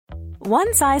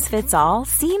One size fits all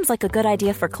seems like a good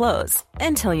idea for clothes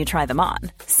until you try them on.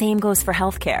 Same goes for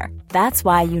healthcare. That's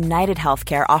why United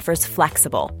Healthcare offers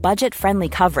flexible, budget-friendly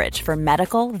coverage for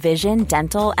medical, vision,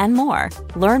 dental, and more.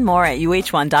 Learn more at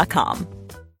uh1.com.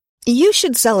 You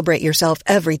should celebrate yourself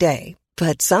every day,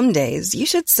 but some days you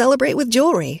should celebrate with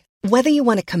jewelry. Whether you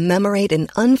want to commemorate an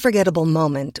unforgettable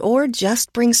moment or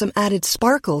just bring some added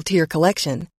sparkle to your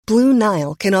collection, Blue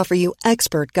Nile can offer you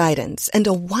expert guidance and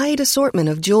a wide assortment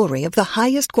of jewelry of the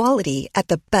highest quality at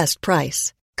the best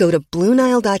price. Go to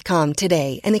BlueNile.com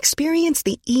today and experience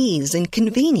the ease and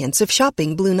convenience of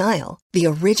shopping Blue Nile, the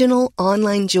original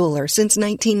online jeweler since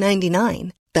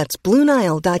 1999. That's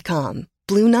BlueNile.com.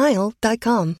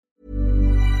 BlueNile.com.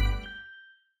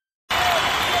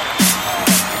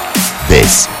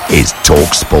 This is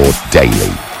TalkSport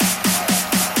Daily.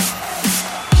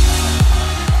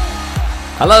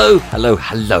 Hello.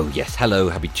 Yes, hello.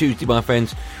 Happy Tuesday, my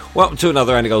friends. Welcome to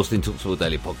another Andy Goldstein TalkSport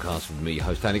Daily podcast with me, your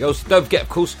host Andy Goldstein. Don't forget, of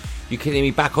course, you can hear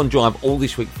me back on Drive all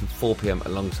this week from 4 p.m.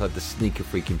 alongside the sneaker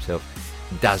freak himself,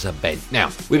 Dazza Ben. Now,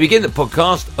 we begin the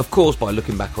podcast, of course, by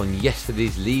looking back on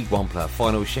yesterday's League One player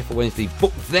final. Sheffield Wednesday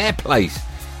booked their place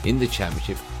in the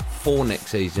Championship for next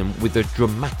season with a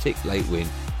dramatic late win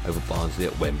over Barnsley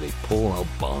at Wembley. Poor old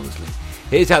Barnsley.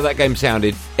 Here's how that game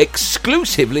sounded,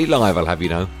 exclusively live, I'll have you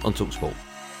know, on TalkSport.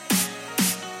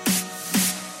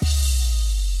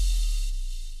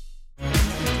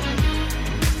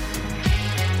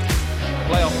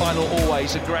 Playoff final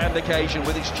always a grand occasion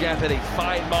with its jeopardy,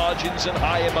 fine margins and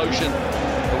high emotion.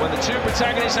 But when the two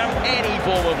protagonists have any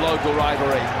form of local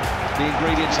rivalry, the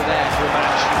ingredients are there for a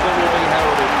match that will be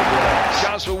heralded for years.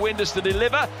 Chance for Windus to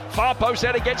deliver. Far post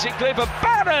header gets it clear for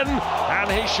Bannon, and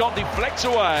his shot deflects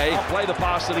away. Can't play the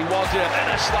pass that he wanted, and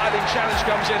then a sliding challenge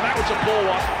comes in. That was a poor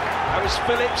one. That was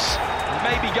Phillips,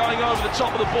 maybe going over the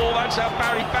top of the ball. That's how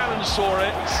Barry Bannon saw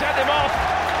it. Sent him off.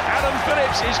 Adam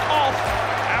Phillips is off,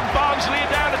 and Barnsley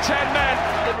are down to 10 men.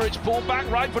 It's pulled back,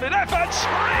 right-footed effort,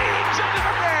 screams into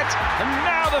the net, and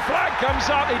now the flag comes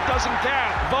up. It doesn't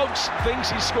count. Vokes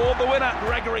thinks he scored the winner.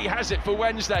 Gregory has it for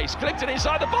Wednesday's. Clipped it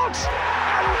inside the box,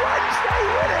 and Wednesday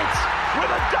win it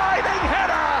with a diving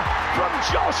header from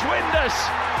Josh Windus.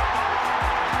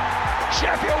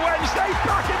 Sheffield Wednesday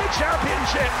back in the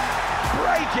Championship,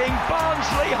 breaking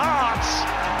Barnsley hearts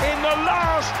in the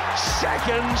last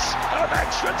seconds of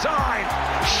extra time.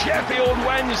 Sheffield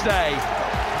Wednesday,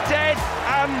 dead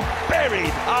and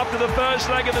buried after the first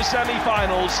leg of the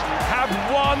semi-finals, have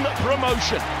won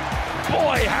promotion.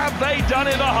 Boy, have they done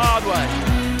it the hard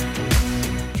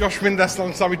way. Josh Windus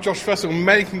alongside with Josh Fussell,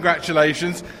 many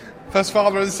congratulations. First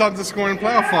father and son to score in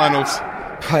playoff finals.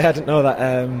 I didn't know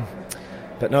that,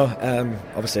 but no,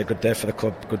 obviously a good day for the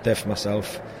club, good day for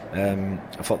myself. I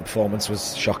thought the performance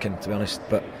was shocking, to be honest,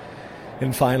 but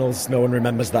in finals no one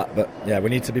remembers that. But yeah, we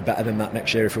need to be better than that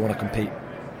next year if we want to compete.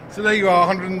 So there you are,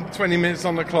 120 minutes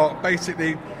on the clock.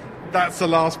 Basically, that's the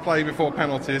last play before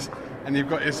penalties, and you've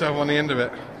got yourself on the end of it.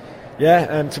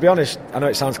 Yeah, to be honest, I know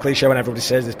it sounds cliche when everybody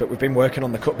says this, but we've been working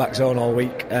on the cutback zone all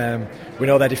week. We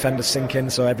know their defenders sink in,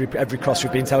 so every cross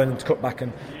we've been telling them to cut back,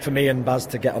 and for me and Baz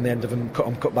to get on the end of them, cut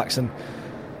on cutbacks, and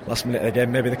last minute of the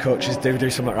game, maybe the coaches do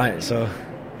something right. So,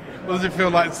 what does it feel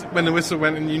like when the whistle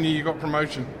went and you knew you got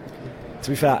promotion? To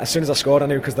be fair, as soon as I scored, I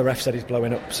knew because the ref said he's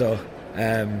blowing up. So,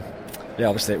 yeah,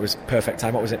 obviously it was perfect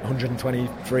time. What was it,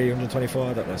 123, 124?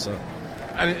 I don't know. So.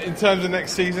 And in terms of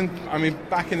next season, I mean,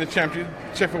 back in the Championship,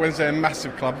 Sheffield Wednesday, a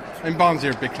massive club. I mean, Barnsley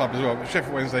are a big club as well, but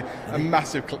Sheffield Wednesday, a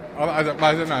massive club. I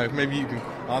don't know, maybe you can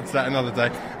answer that another day.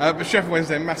 But Sheffield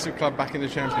Wednesday, a massive club back in the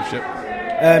Championship.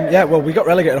 Yeah, well, we got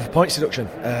relegated off a points deduction,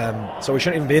 so we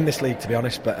shouldn't even be in this league, to be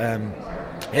honest, but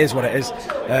here's what it is.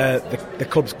 The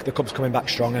club's coming back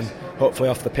strong, and hopefully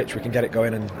off the pitch we can get it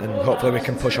going, and hopefully we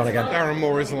can push on again. Darren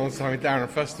Moore is alongside me. Darren,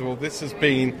 first of all, this has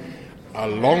been a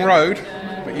long road,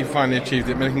 but you finally achieved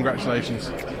it. Many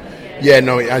congratulations. Yeah,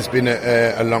 no, it has been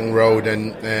a long road,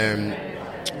 and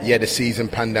yeah, the season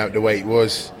panned out the way it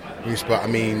was. But I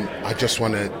mean, I just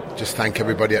want to thank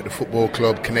everybody at the football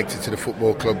club, connected to the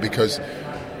football club, because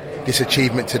this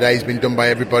achievement today has been done by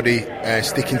everybody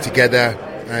sticking together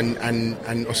and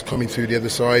us coming through the other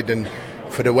side, and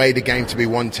for the way the game to be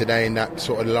won today in that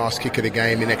sort of last kick of the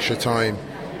game in extra time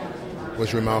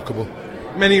was remarkable.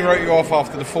 Many wrote you off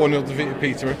after the 4-0 defeat at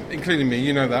Peterborough, including me,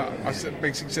 you know that. I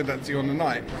basically said that to you on the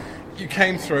night. You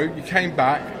came through, you came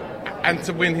back, and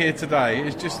to win here today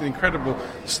is just an incredible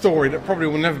story that probably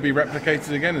will never be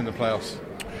replicated again in the playoffs.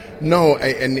 No,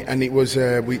 and it was,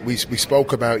 we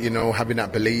spoke about, you know, having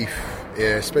that belief,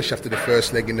 especially after the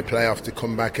first leg in the playoff, to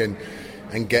come back and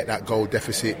get that goal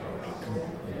deficit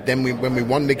then when we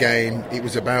won the game, it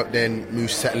was about then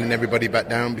Moose settling everybody back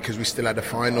down because we still had a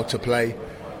final to play.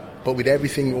 But with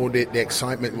everything, all the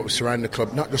excitement what was surrounding the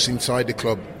club, not just inside the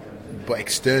club, but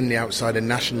externally, outside and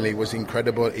nationally, was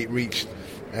incredible. It reached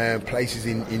places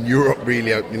in Europe,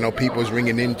 really. You know, people was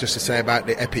ringing in just to say about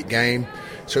the epic game.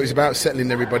 So it was about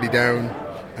settling everybody down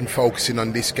and focusing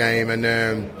on this game.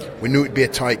 And we knew it'd be a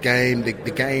tight game. The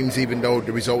games, even though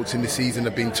the results in the season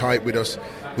have been tight with us,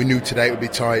 we knew today it would be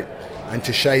tight. And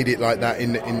to shade it like that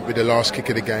in with the last kick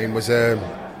of the game was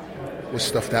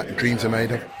stuff that dreams are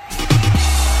made of.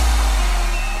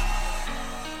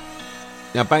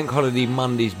 Now, Bank Holiday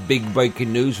Monday's big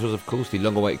breaking news was, of course, the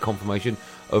long-awaited confirmation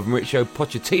of Mauricio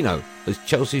Pochettino as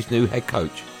Chelsea's new head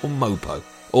coach, or Mopo,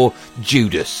 or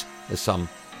Judas, as some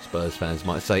Spurs fans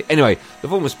might say. Anyway, the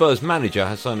former Spurs manager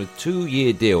has signed a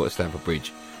 2-year deal at Stamford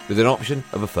Bridge with an option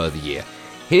of a further year.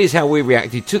 Here's how we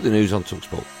reacted to the news on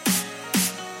TalkSport.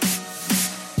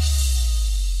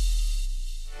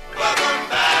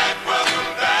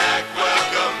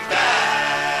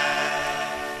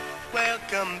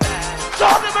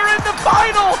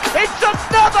 It's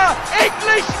another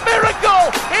English miracle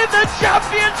in the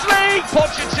Champions League.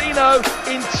 Pochettino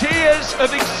in tears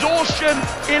of exhaustion,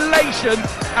 elation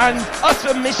and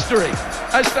utter mystery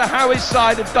as to how his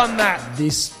side have done that.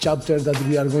 This chapter that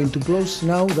we are going to close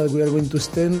now, that we are going to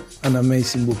stand, an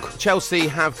amazing book. Chelsea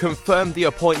have confirmed the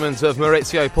appointment of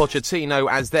Mauricio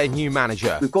Pochettino as their new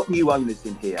manager. We've got new owners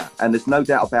in here, and there's no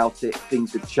doubt about it,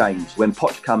 things have changed. When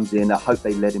Poch comes in, I hope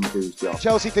they let him do his job.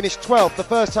 Chelsea finished 12th, the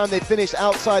first time they've finished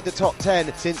outside the top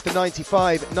 10 since the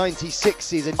 95-96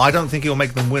 season. I don't think he'll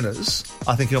make them winners.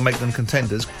 I think he'll make them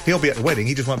contenders. He'll be at the wedding,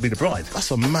 he just won't be the bride.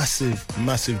 That's a massive,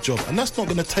 massive job, and that's not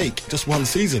going to take just one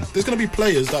season. There's going to be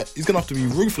players that he's going to have to be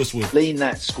ruthless with. Lean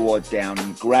that squad down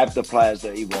and grab the players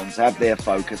that he wants, have their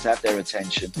focus, have their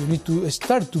attention. You need to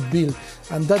start to build,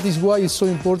 and that is why it's so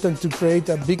important to create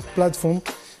a big platform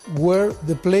where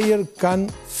the player can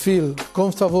feel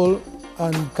comfortable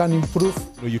and can improve.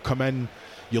 You come in,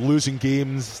 you're losing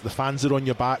games, the fans are on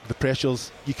your back, the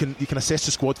pressures. You can assess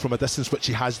the squad from a distance, which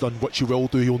he has done, which he will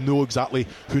do. He'll know exactly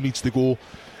who needs to go.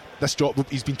 This job,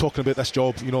 he's been talking about this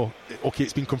job, you know, okay,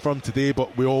 it's been confirmed today,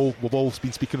 but we've all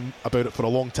been speaking about it for a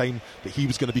long time, that he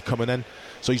was going to be coming in.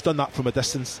 So he's done that from a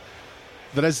distance.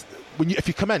 There is, if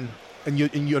you come in and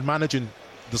you're managing,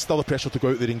 there's still a pressure to go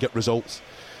out there and get results.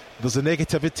 There's a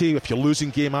negativity if you're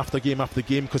losing game after game after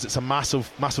game, because it's a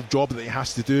massive, massive job that he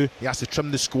has to do. He has to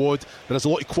trim the squad. There's a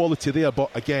lot of quality there,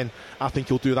 but again, I think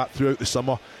he'll do that throughout the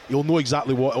summer. He'll know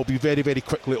exactly what. It'll be very, very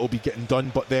quickly it'll be getting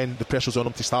done, but then the pressure's on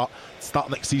him to start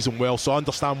next season well. So I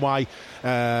understand why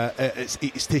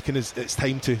it's taken its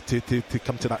time to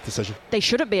come to that decision. They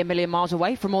shouldn't be a million miles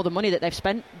away from all the money that they've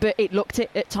spent, but it looked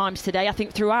it at times today. I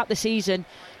think throughout the season,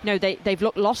 you know, they've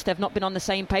looked lost. They've not been on the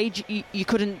same page. You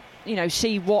couldn't,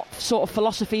 see what sort of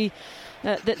philosophy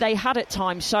that they had at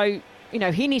times. So,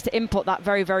 he needs to input that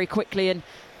very, very quickly. And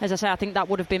as I say, I think that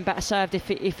would have been better served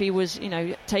if he was,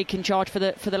 taking charge for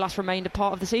the last remainder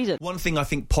part of the season. One thing I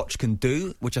think Poch can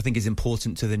do, which I think is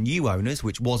important to the new owners,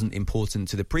 which wasn't important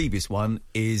to the previous one,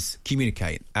 is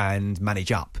communicate and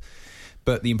manage up.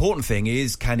 But the important thing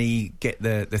is, can he get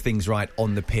the things right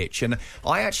on the pitch? And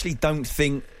I actually don't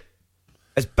think,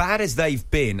 as bad as they've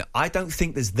been, I don't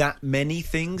think there's that many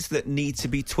things that need to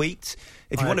be tweaked.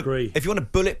 If you want to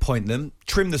bullet point them,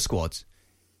 trim the squad.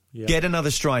 Yep. Get another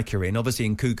striker in. Obviously,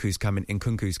 Nkunku's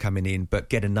coming in, but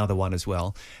get another one as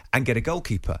well, and get a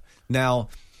goalkeeper. Now,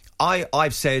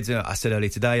 I've said, I said earlier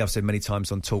today, I've said many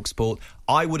times on TalkSport,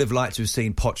 I would have liked to have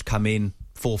seen Poch come in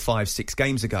 4, 5, 6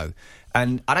 games ago.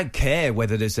 And I don't care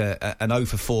whether there's an 0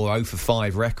 for 4, 0 for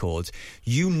 5 record.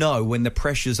 When the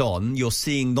pressure's on, you're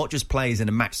seeing not just players in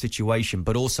a match situation,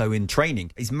 but also in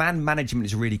training. His man management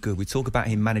is really good. We talk about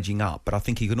him managing up, but I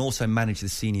think he can also manage the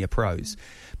senior pros.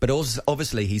 But also,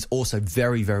 obviously, he's also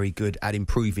very, very good at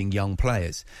improving young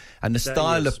players. And the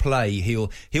style of play,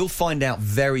 he'll find out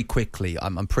very quickly,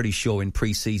 I'm pretty sure, in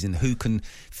pre-season, who can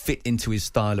fit into his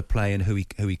style of play and who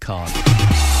he can't.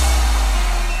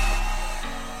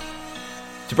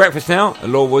 To breakfast now,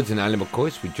 Laura Woods and Ali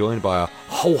McCoy. We're joined by a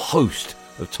whole host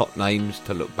of top names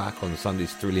to look back on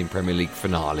Sunday's thrilling Premier League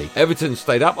finale. Everton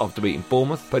stayed up after beating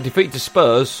Bournemouth, but defeat to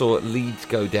Spurs saw Leeds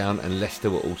go down, and Leicester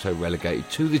were also relegated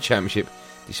to the Championship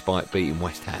despite beating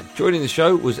West Ham. Joining the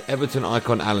show was Everton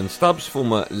icon Alan Stubbs,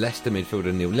 former Leicester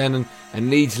midfielder Neil Lennon, and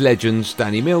Leeds legends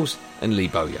Danny Mills and Lee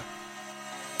Bowyer.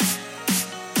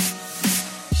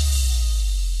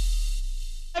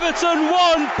 Everton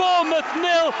 1, Bournemouth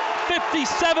 0.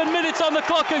 57 minutes on the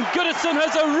clock, and Goodison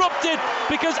has erupted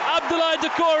because Abdoulaye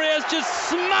Doucouré has just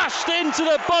smashed into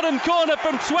the bottom corner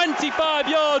from 25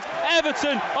 yards.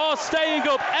 Everton are staying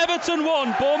up. Everton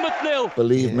 1, Bournemouth 0.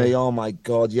 Believe me, oh my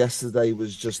God, yesterday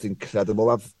was just incredible.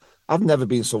 I've never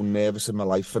been so nervous in my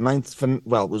life. It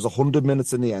was 100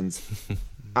 minutes in the end.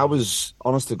 I was,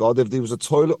 honest to God, if there was a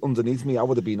toilet underneath me, I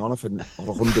would have been on it for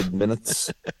 100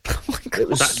 minutes. Oh my God. It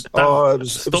was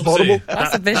horrible.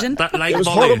 That's a vision. That late it was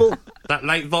volley, horrible. That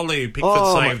late volley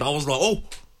Pickford saved. I was like,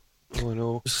 I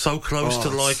know. So close to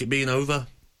it being over.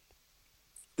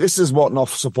 This is what not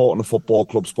supporting a football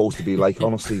club's supposed to be like.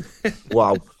 Honestly,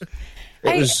 wow.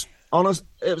 It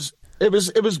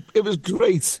was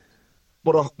great,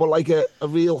 but like a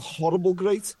real horrible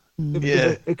great.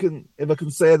 If I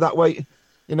can say it that way.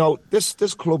 You know, this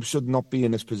club should not be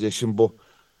in this position, but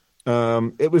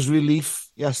it was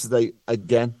relief yesterday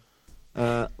again.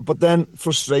 But then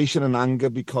frustration and anger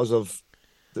because of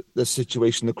the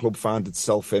situation the club found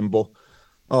itself in. But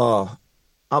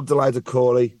Abdoulaye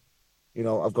Doucouré, you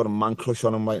know, I've got a man crush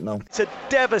on him right now. It's a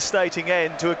devastating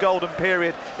end to a golden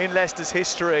period in Leicester's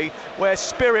history, where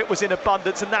spirit was in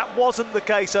abundance, and that wasn't the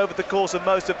case over the course of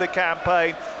most of the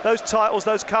campaign. Those titles,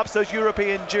 those cups, those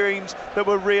European dreams that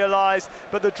were realised,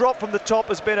 but the drop from the top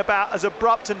has been about as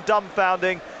abrupt and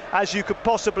dumbfounding as you could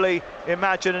possibly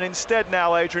imagine. And instead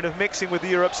now, Adrian, of mixing with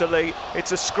Europe's elite,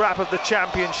 it's a scrap of the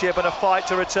Championship and a fight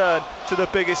to return to the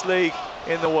biggest league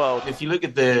in the world. If you look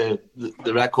at the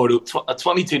record,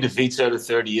 22 defeats out of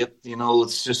 38, you know,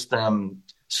 it's just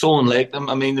so unlike them.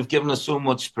 I mean, they've given us so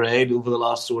much pride over the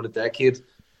last sort of decade.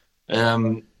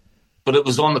 But it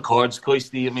was on the cards,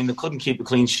 Coisty. I mean, they couldn't keep a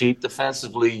clean sheet.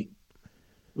 Defensively,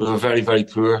 they were very, very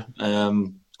poor.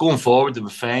 Going forward, they were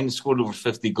fine. They scored over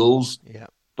 50 goals. Yeah.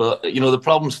 But, you know, the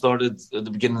problem started at the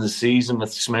beginning of the season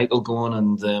with Schmeichel going,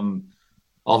 and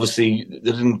obviously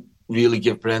they didn't really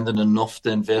give Brendan enough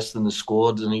to invest in the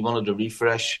squad, and he wanted a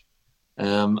refresh.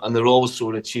 And they're always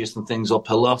sort of chasing things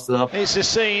uphill after that. It's a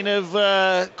scene of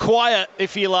quiet,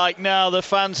 if you like, now. The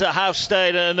fans at have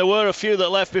stayed, and there were a few that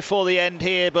left before the end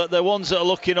here, but the ones that are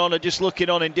looking on are just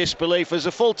looking on in disbelief. As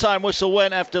a full-time whistle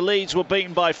went after Leeds were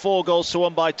beaten by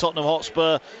 4-1 by Tottenham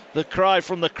Hotspur, the cry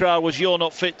from the crowd was, "You're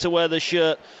not fit to wear the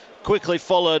shirt," quickly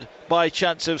followed by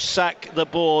chants of "sack the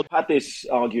board." I had this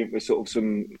argument with sort of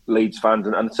some Leeds fans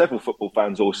and several football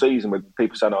fans all season, with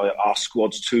people saying, "Oh, our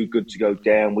squad's too good to go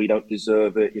down. We don't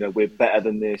deserve it. You know, we're better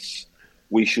than this.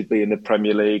 We should be in the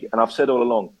Premier League." And I've said all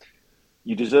along,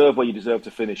 you deserve where you deserve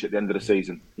to finish at the end of the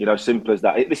season. You know, simple as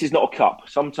that. This is not a cup.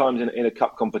 Sometimes in a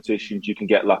cup competition, you can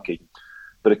get lucky,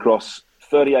 but across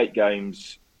 38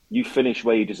 games, you finish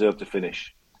where you deserve to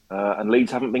finish. And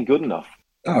Leeds haven't been good enough.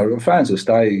 Oh, fans will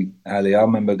stay, Ali. I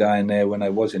remember going there when they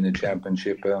was in the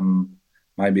Championship,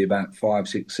 maybe about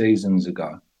 5-6 seasons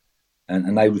ago,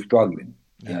 and they were struggling.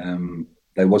 Yeah.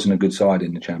 They wasn't a good side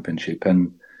in the Championship,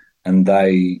 and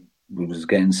they was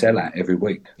getting sell-out every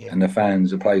week, and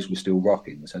the place was still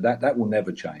rocking. So that will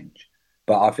never change.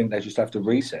 But I think they just have to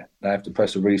reset. They have to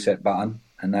press a reset button,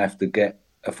 and they have to get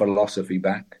a philosophy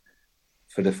back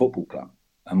for the football club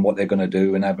and what they're going to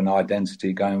do and have an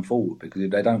identity going forward. Because if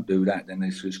they don't do that, then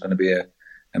it's just going to be a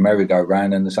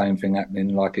merry-go-round and the same thing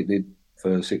happening like it did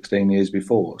for 16 years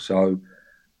before. So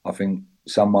I think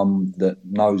someone that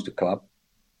knows the club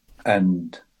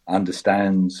and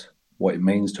understands what it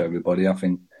means to everybody, I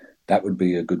think that would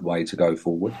be a good way to go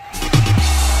forward.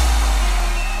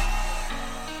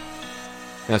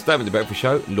 Now, staying with the Breakfast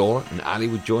Show, Laura and Ali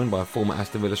were joined by former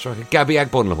Aston Villa striker Gabby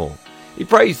Agbonlahor. He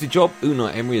praised the job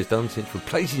Unai Emery has done since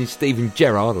replacing Steven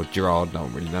Gerrard, or Gerrard, no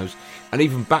one really knows, and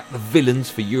even backed the villains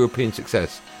for European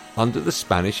success under the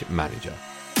Spanish manager.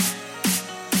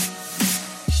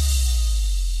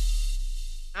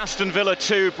 Aston Villa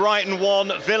 2, Brighton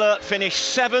 1. Villa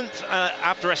finished 7th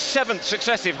after a 7th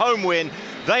successive home win.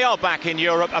 They are back in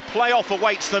Europe. A playoff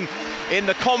awaits them in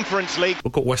the Conference League.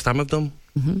 Look what West Ham have done.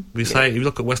 Mm-hmm. If you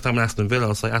look at West Ham and Aston Villa,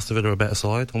 I'll say Aston Villa are a better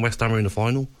side, and West Ham are in the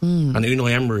final. And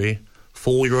Unai Emery,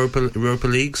 4 Europa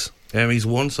Leagues, he's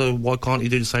won. So why can't he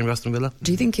do the same with Aston Villa?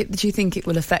 Do you think it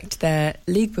will affect their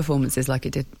league performances like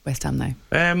it did West Ham though?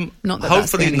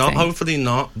 Hopefully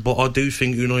not. But I do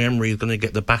think Unai Emery is going to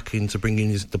get the backing to bring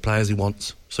in the players he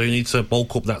wants. So he needs to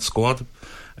bulk up that squad.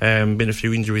 Been a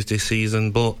few injuries this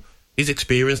season, but he's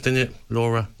experienced in it.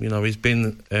 Laura, you know, he's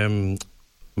been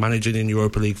managing in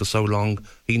Europa League for so long.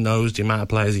 He knows the amount of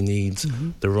players he needs,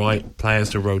 the right players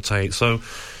to rotate. So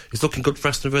it's looking good for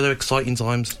Aston Villa, exciting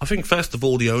times. I think first of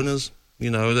all the owners, you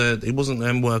know, it wasn't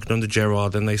them working under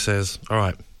Gerrard, and they says, all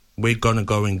right, we're going to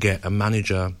go and get a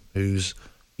manager who's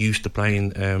used to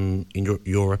playing in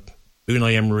Europe.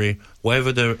 Unai Emery,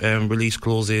 whatever the release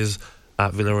clause is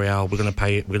at Villarreal, we're going to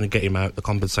pay it, we're going to get him out, the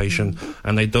compensation.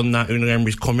 And they've done that. Unai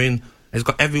Emery's come in, he's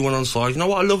got everyone on side. You know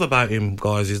what I love about him,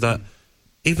 guys, is that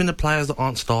even the players that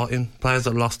aren't starting, players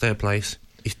that lost their place,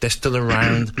 if they're still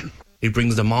around, he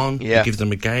brings them on, he gives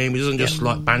them a game. He doesn't just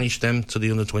banish them to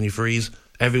the under-23s.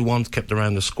 Everyone's kept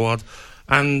around the squad.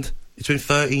 And it's been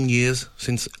 13 years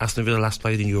since Aston Villa last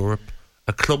played in Europe.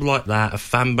 A club like that, a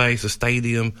fan base, a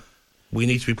stadium, we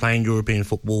need to be playing European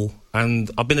football. And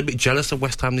I've been a bit jealous of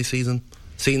West Ham this season,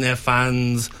 seeing their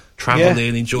fans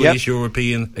travelling, enjoy this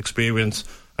European experience.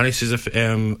 And this is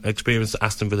an experience that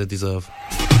Aston Villa deserve.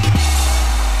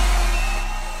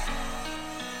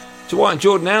 To White and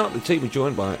Jordan now, the team are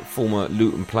joined by former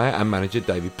Luton player and manager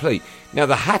David Pleat. Now,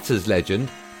 the Hatters legend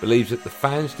believes that the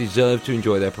fans deserve to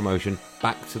enjoy their promotion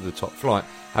back to the top flight,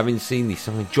 having seen the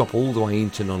side drop all the way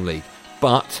into non-league,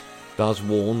 but does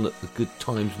warn that the good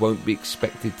times won't be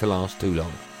expected to last too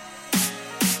long.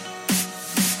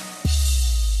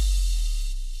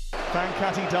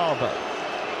 Fankati Darbo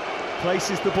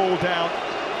places the ball down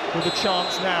with a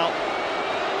chance now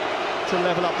to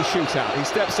level up the shootout. He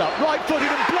steps up, right-footed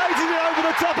and blazes it over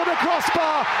the top of the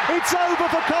crossbar. It's over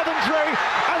for Coventry,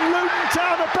 and Luton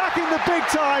Town are back in the big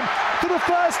time for the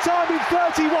first time in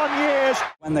 31 years.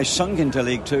 When they sunk into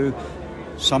League Two,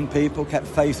 some people kept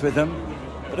faith with them,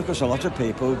 but of course a lot of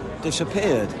people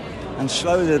disappeared. And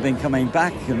slowly they've been coming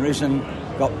back and risen,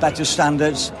 got better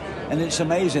standards, and it's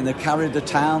amazing. They've carried the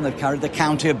town, they've carried the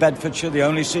county of Bedfordshire, the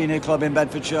only senior club in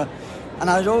Bedfordshire. And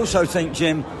I'd also think,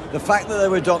 Jim, the fact that they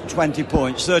were docked 20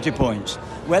 points, 30 points,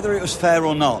 whether it was fair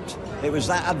or not, it was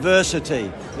that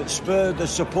adversity that spurred the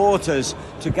supporters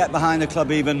to get behind the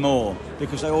club even more,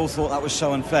 because they all thought that was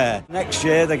so unfair. Next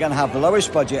year, they're going to have the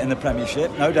lowest budget in the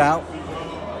Premiership, no doubt.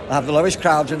 They'll have the lowest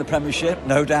crowds in the Premiership,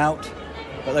 no doubt.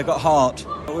 But they've got heart.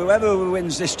 Whoever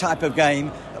wins this type of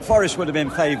game, Forest would have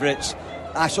been favourites.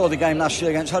 I saw the game last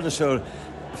year against Huddersfield.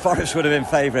 Forest would have been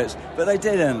favourites, but they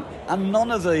didn't. And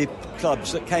none of the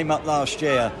clubs that came up last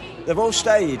year, they've all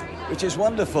stayed, which is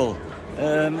wonderful.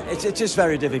 It is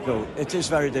very difficult. It is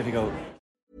very difficult.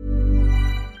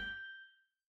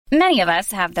 Many of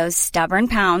us have those stubborn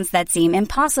pounds that seem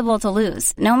impossible to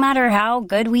lose, no matter how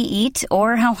good we eat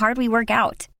or how hard we work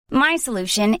out. My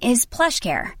solution is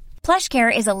PlushCare.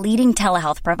 PlushCare is a leading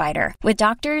telehealth provider with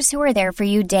doctors who are there for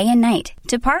you day and night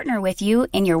to partner with you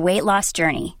in your weight loss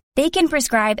journey. They can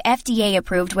prescribe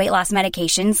FDA-approved weight loss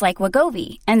medications like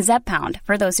Wegovy and Zepbound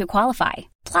for those who qualify.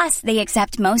 Plus, they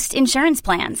accept most insurance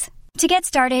plans. To get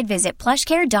started, visit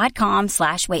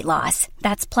plushcare.com/weightloss.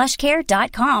 That's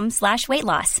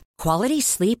plushcare.com/weightloss. Quality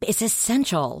sleep is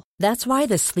essential. That's why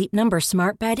the Sleep Number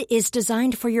Smart Bed is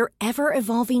designed for your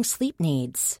ever-evolving sleep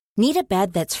needs. Need a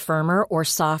bed that's firmer or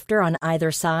softer on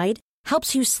either side?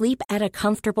 Helps you sleep at a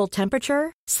comfortable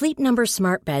temperature? Sleep Number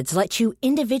Smart Beds let you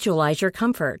individualize your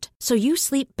comfort, so you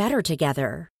sleep better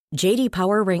together. J.D.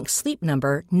 Power ranks Sleep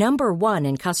Number #1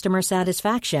 in customer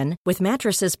satisfaction with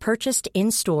mattresses purchased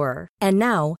in-store. And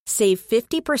now, save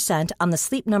 50% on the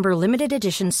Sleep Number Limited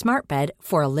Edition Smart Bed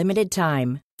for a limited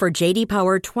time. For J.D.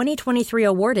 Power 2023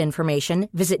 award information,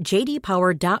 visit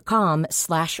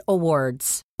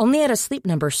jdpower.com/awards. Only at a Sleep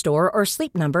Number store or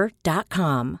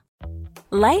sleepnumber.com.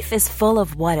 Life is full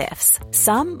of what-ifs.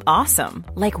 Some awesome,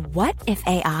 like what if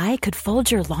AI could fold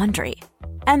your laundry?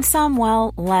 And some,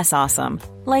 well, less awesome,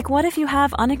 like what if you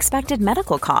have unexpected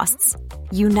medical costs?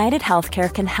 United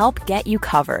Healthcare can help get you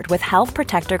covered with Health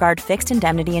Protector Guard fixed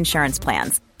indemnity insurance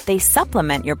plans. They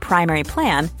supplement your primary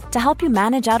plan to help you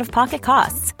manage out-of-pocket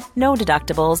costs. No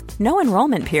deductibles, no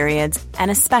enrollment periods,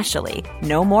 and especially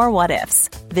no more what-ifs.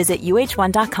 Visit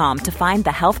uh1.com to find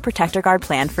the Health Protector Guard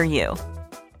plan for you.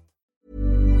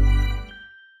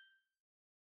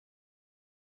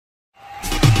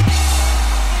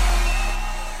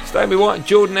 Staying with White and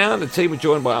Jordan now, the team are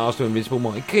joined by Arsenal Invincible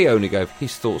Mike Keown, who gave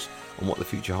his thoughts on what the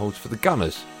future holds for the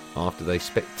Gunners after they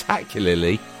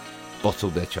spectacularly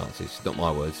bottled their chances. Not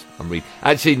my words, I'm reading.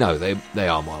 Actually, no, they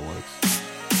are my words.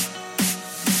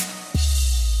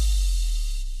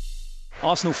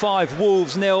 Arsenal 5,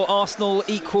 Wolves 0. Arsenal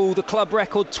equal the club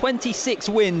record 26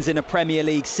 wins in a Premier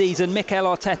League season. Mikel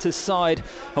Arteta's side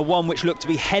are one which looked to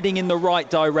be heading in the right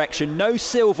direction. No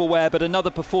silverware, but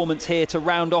another performance here to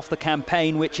round off the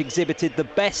campaign, which exhibited the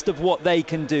best of what they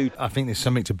can do. I think there's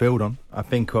something to build on. I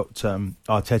think what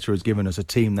Arteta has given us a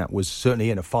team that was certainly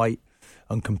in a fight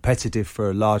and competitive for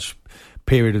a large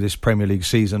period of this Premier League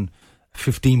season.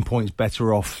 15 points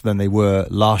better off than they were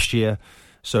last year.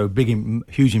 So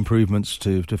huge improvements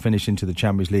to finish into the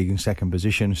Champions League in second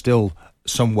position. Still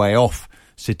some way off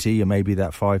City, and maybe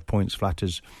that 5 points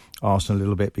flatters Arsenal a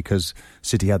little bit because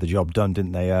City had the job done,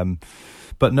 didn't they?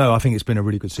 But no, I think it's been a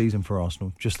really good season for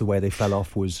Arsenal. Just the way they fell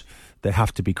off was they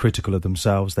have to be critical of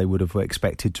themselves. They would have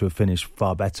expected to have finished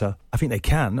far better. I think they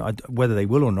can, whether they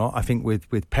will or not. I think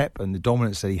with Pep and the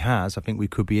dominance that he has, I think we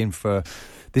could be in for...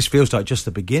 This feels like just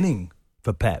the beginning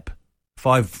for Pep.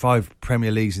 Five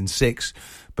Premier Leagues in 6,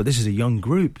 but this is a young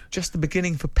group. Just the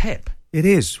beginning for Pep. It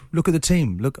is. Look at the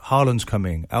team. Look, Haaland's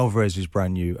coming. Alvarez is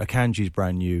brand new. Akanji's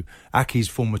brand new. Aki's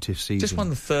formative season. Just won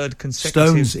the 3rd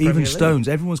consecutive Premier League. Stones.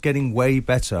 Everyone's getting way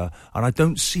better. And I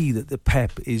don't see that the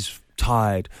Pep is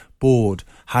tired, bored,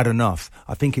 had enough.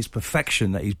 I think it's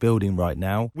perfection that he's building right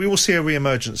now. We will see a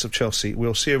re-emergence of Chelsea.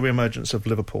 We'll see a re-emergence of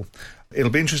Liverpool.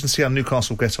 It'll be interesting to see how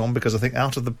Newcastle get on, because I think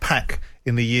out of the pack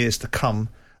in the years to come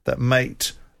that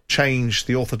might change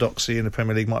the orthodoxy in the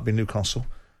Premier League might be Newcastle,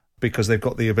 because they've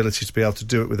got the ability to be able to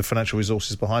do it with the financial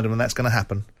resources behind them, and that's going to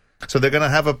happen. So they're going to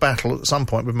have a battle at some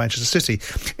point with Manchester City.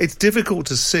 It's difficult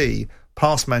to see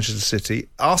past Manchester City.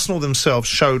 Arsenal themselves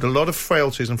showed a lot of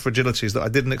frailties and fragilities that I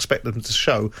didn't expect them to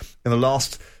show in the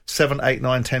last 7, 8,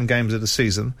 9, 10 games of the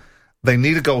season. They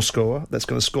need a goal scorer that's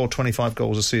going to score 25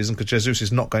 goals a season, because Jesus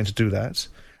is not going to do that.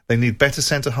 They need better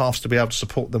centre-halves to be able to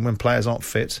support them when players aren't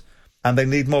fit. And they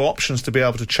need more options to be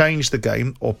able to change the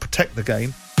game or protect the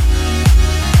game.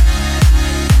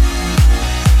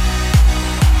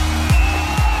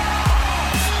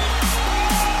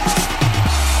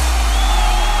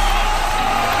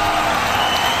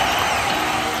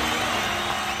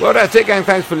 Well, that's it, gang.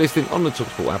 Thanks for listening on the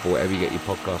TalkSport app or wherever you get your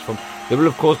podcast from. There will,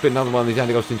 of course, be another one of these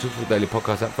Andy Goldstein TalkSport Daily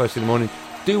Podcasts out first in the morning.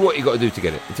 Do what you got to do to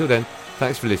get it. Until then,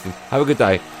 thanks for listening. Have a good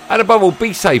day. And above all,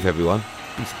 be safe, everyone.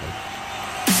 Be safe.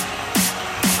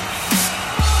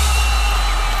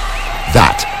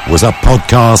 That was a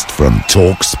podcast from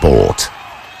TalkSport.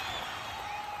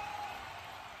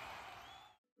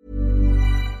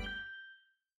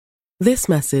 This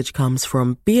message comes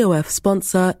from BOF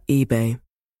sponsor eBay.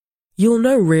 You'll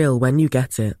know real when you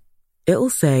get it. It'll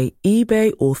say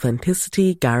eBay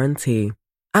Authenticity Guarantee.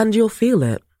 And you'll feel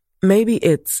it. Maybe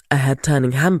it's a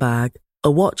head-turning handbag, a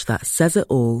watch that says it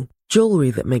all, jewelry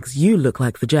that makes you look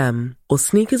like the gem, or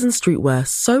sneakers and streetwear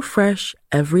so fresh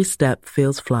every step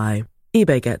feels fly.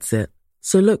 eBay gets it.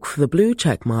 So look for the blue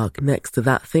check mark next to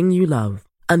that thing you love.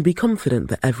 And be confident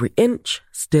that every inch,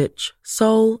 stitch,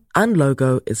 sole, and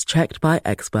logo is checked by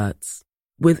experts.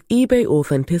 With eBay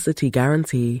Authenticity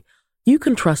Guarantee, you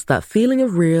can trust that feeling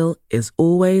of real is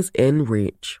always in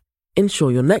reach.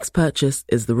 Ensure your next purchase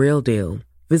is the real deal.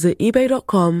 Visit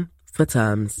eBay.com for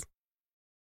terms.